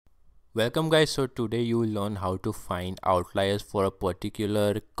Welcome guys, so today you will learn how to find outliers for a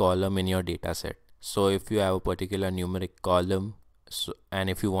particular column in your dataset. So if you have a particular numeric column and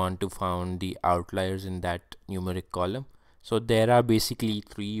if you want to find the outliers in that numeric column, so there are basically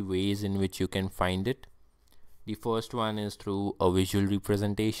three ways in which you can find it. The first one is through a visual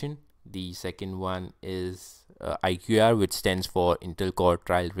representation. The second one is IQR, which stands for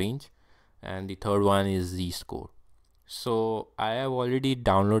Interquartile Range, and the third one is Z-score. So I have already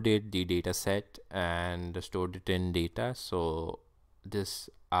downloaded the data set and stored it in data. So these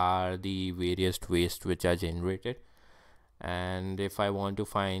are the various ways which are generated. And if I want to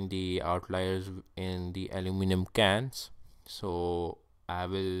find the outliers in the aluminum cans, so I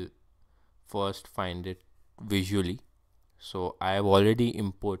will first find it visually. So I have already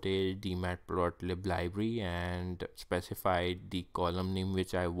imported the matplotlib library and specified the column name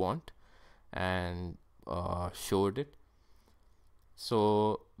which I want and showed it.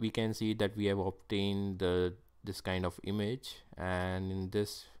 So we can see that we have obtained this kind of image, and in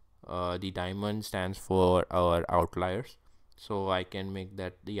this the diamond stands for our outliers. So I can make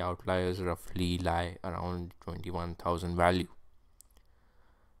that the outliers roughly lie around 21,000 value.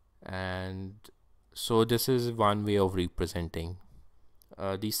 And so this is one way of representing.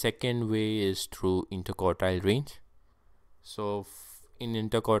 The second way is through interquartile range. So in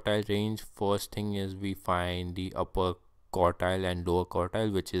interquartile range, first thing is we find the upper quartile and lower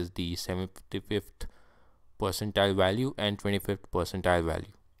quartile, which is the 75th percentile value and 25th percentile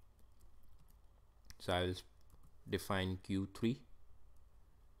value. So I will define Q3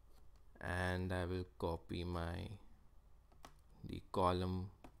 and I will copy the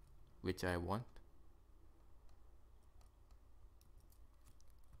column which I want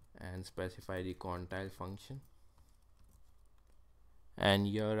and specify the quantile function, and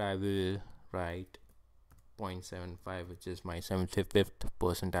here I will write 0.75, which is my 75th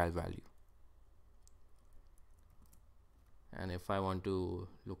percentile value. And if I want to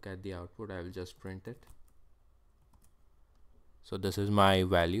look at the output, I will just print it. So this is my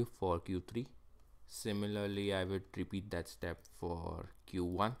value for Q3. Similarly, I would repeat that step for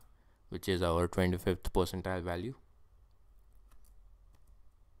Q1, which is our 25th percentile value.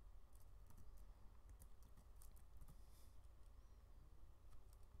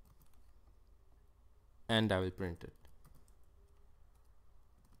 And I will print it.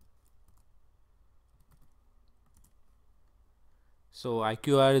 So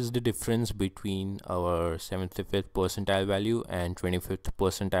IQR is the difference between our 75th percentile value and 25th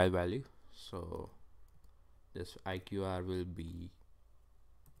percentile value. So this IQR will be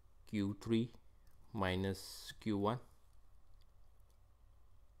Q3 minus Q1.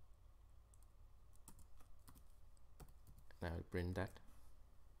 And I will print that.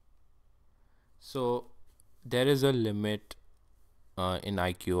 So there is a limit in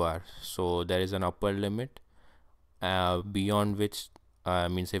IQR. So there is an upper limit beyond which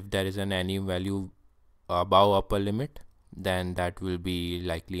means if there is any value above upper limit, then that will be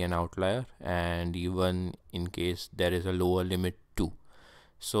likely an outlier, and even in case there is a lower limit too.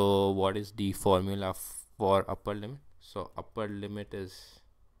 So what is the formula for upper limit? So upper limit is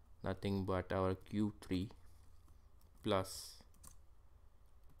nothing but our Q3 plus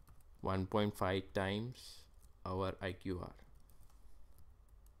 1.5 times our IQR.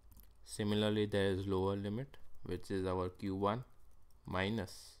 Similarly, there is lower limit, which is our Q1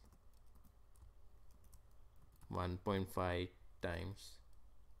 minus 1.5 times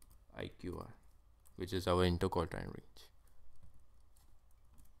IQR, which is our interquartile range.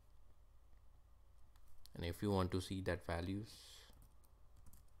 And if you want to see that values,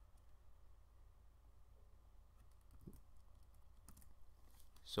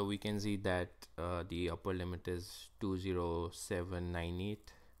 so we can see that the upper limit is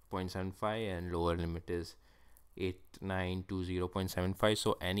 20798.75 and lower limit is 8920.75.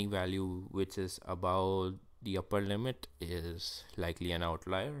 so any value which is above the upper limit is likely an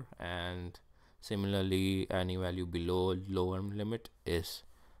outlier, and similarly any value below lower limit is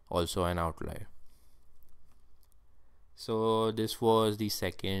also an outlier. So this was the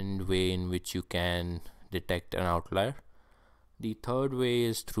second way in which you can detect an outlier. The third way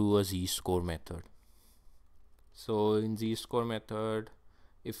is through a z-score method. So in z-score method,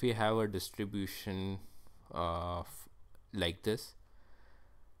 if we have a distribution like this,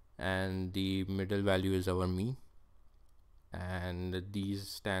 and the middle value is our mean, and these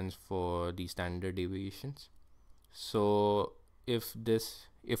stands for the standard deviations. So if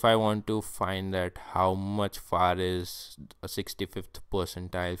I want to find that how much far is a 65th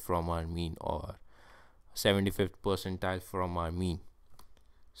percentile from our mean or 75th percentile from our mean,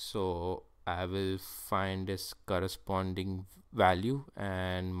 so I will find its corresponding value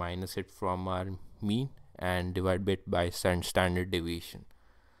and minus it from our mean and divide it by standard deviation.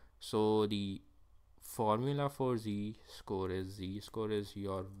 So the formula for z score is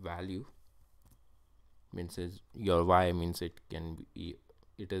your value, means is your y, means it can be,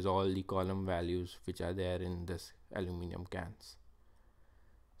 it is all the column values which are there in this aluminum cans.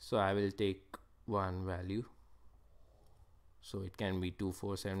 So I will take one value, so it can be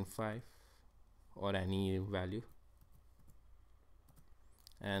 2475 or any value,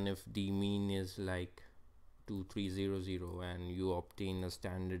 and if the mean is like 2300 and you obtain a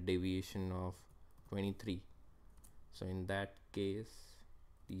standard deviation of 23, so in that case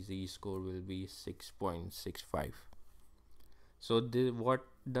the z score will be 6.65. So what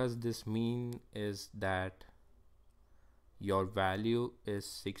does this mean is that your value is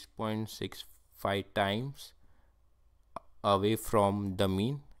 6.65 times away from the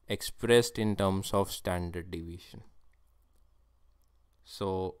mean expressed in terms of standard deviation.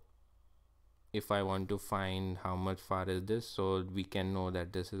 So if I want to find how much far is this, so we can know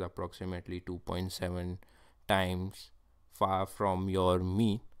that this is approximately 2.7 times far from your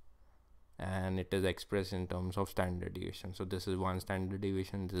mean, and it is expressed in terms of standard deviation. So this is one standard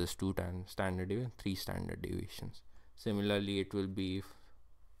deviation, this is two standard deviation, three standard deviations. Similarly, it will be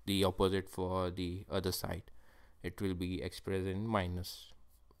the opposite for the other side. It will be expressed in minus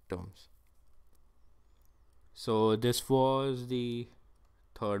terms. So this was the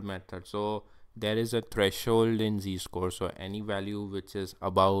third method. So there is a threshold in z-score, so any value which is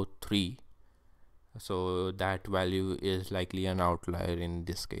above 3, so that value is likely an outlier in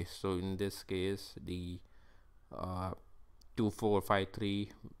this case. So in this case the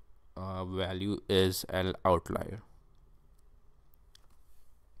 2453 value is an outlier.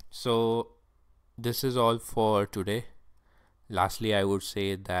 So this is all for today. Lastly, I would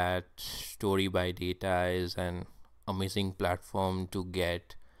say that Story by Data is an amazing platform to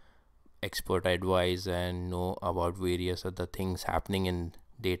get expert advice and know about various other things happening in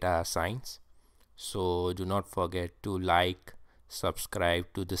data science. So do not forget to like,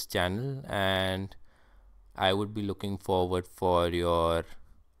 subscribe to this channel, and I would be looking forward for your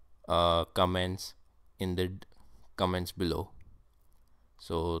comments in the comments below.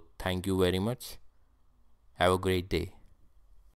 So thank you very much. Have a great day.